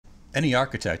Any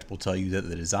architect will tell you that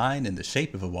the design and the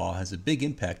shape of a wall has a big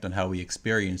impact on how we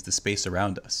experience the space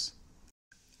around us.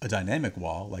 A dynamic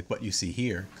wall, like what you see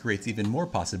here, creates even more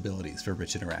possibilities for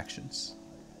rich interactions.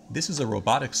 This is a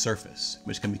robotic surface,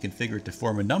 which can be configured to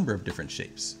form a number of different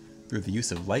shapes through the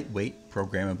use of lightweight,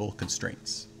 programmable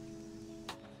constraints.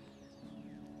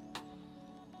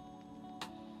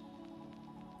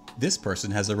 This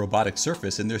person has a robotic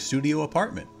surface in their studio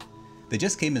apartment. They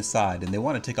just came inside and they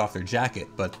want to take off their jacket,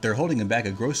 but they're holding a bag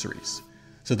of groceries,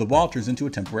 so the wall turns into a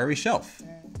temporary shelf.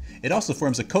 It also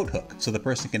forms a coat hook so the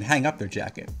person can hang up their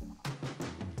jacket.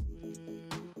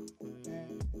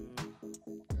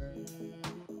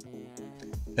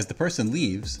 As the person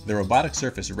leaves, the robotic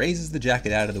surface raises the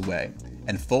jacket out of the way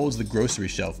and folds the grocery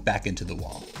shelf back into the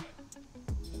wall.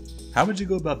 How would you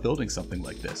go about building something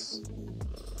like this?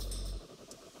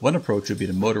 One approach would be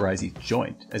to motorize each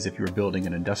joint as if you were building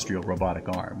an industrial robotic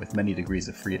arm with many degrees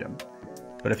of freedom.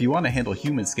 But if you want to handle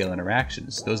human-scale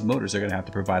interactions, those motors are going to have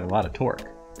to provide a lot of torque.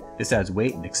 This adds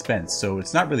weight and expense, so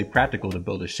it's not really practical to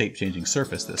build a shape-changing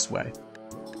surface this way.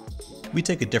 We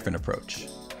take a different approach.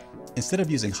 Instead of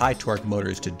using high-torque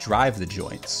motors to drive the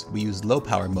joints, we use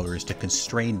low-power motors to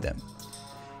constrain them.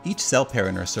 Each cell pair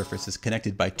in our surface is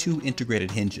connected by two integrated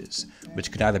hinges,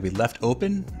 which can either be left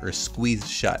open or squeezed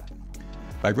shut.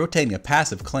 By rotating a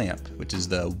passive clamp, which is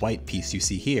the white piece you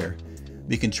see here,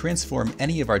 we can transform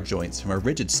any of our joints from a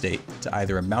rigid state to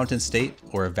either a mountain state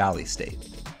or a valley state.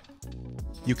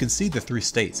 You can see the three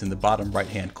states in the bottom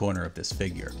right-hand corner of this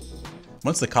figure.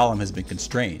 Once the column has been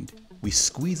constrained, we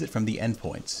squeeze it from the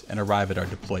endpoints and arrive at our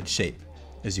deployed shape,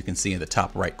 as you can see in the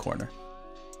top right corner.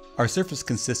 Our surface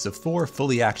consists of 4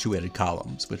 fully actuated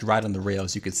columns, which ride on the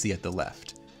rails you can see at the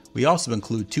left. We also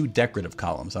include 2 decorative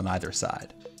columns on either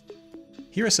side.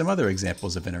 Here are some other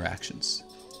examples of interactions.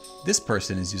 This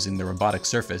person is using the robotic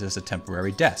surface as a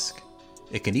temporary desk.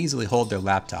 It can easily hold their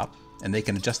laptop, and they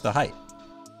can adjust the height.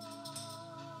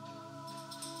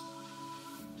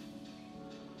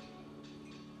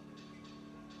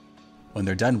 When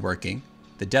they're done working,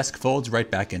 the desk folds right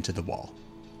back into the wall.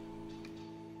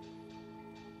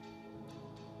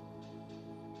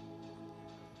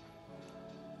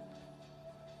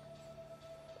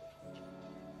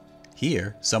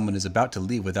 Here, someone is about to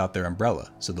leave without their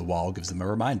umbrella, so the wall gives them a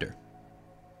reminder.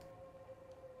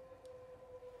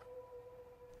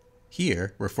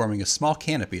 Here, we're forming a small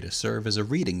canopy to serve as a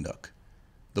reading nook.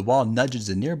 The wall nudges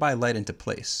a nearby light into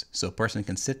place, so a person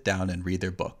can sit down and read their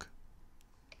book.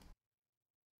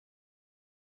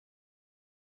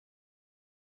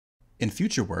 In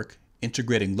future work,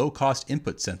 integrating low-cost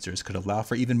input sensors could allow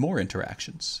for even more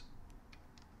interactions.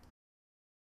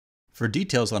 For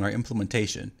details on our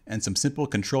implementation and some simple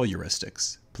control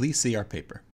heuristics, please see our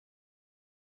paper.